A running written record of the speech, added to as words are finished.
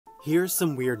Here's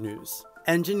some weird news.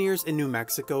 Engineers in New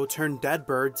Mexico turned dead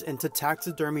birds into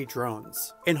taxidermy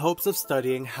drones in hopes of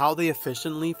studying how they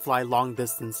efficiently fly long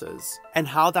distances and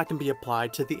how that can be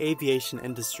applied to the aviation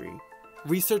industry.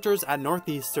 Researchers at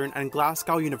Northeastern and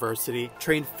Glasgow University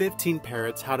trained 15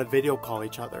 parrots how to video call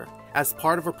each other as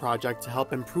part of a project to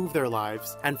help improve their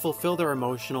lives and fulfill their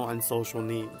emotional and social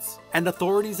needs. And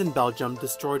authorities in Belgium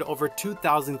destroyed over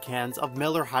 2,000 cans of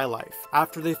Miller High Life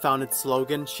after they found its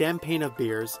slogan, "Champagne of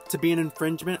Beers," to be an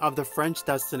infringement of the French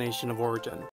destination of origin.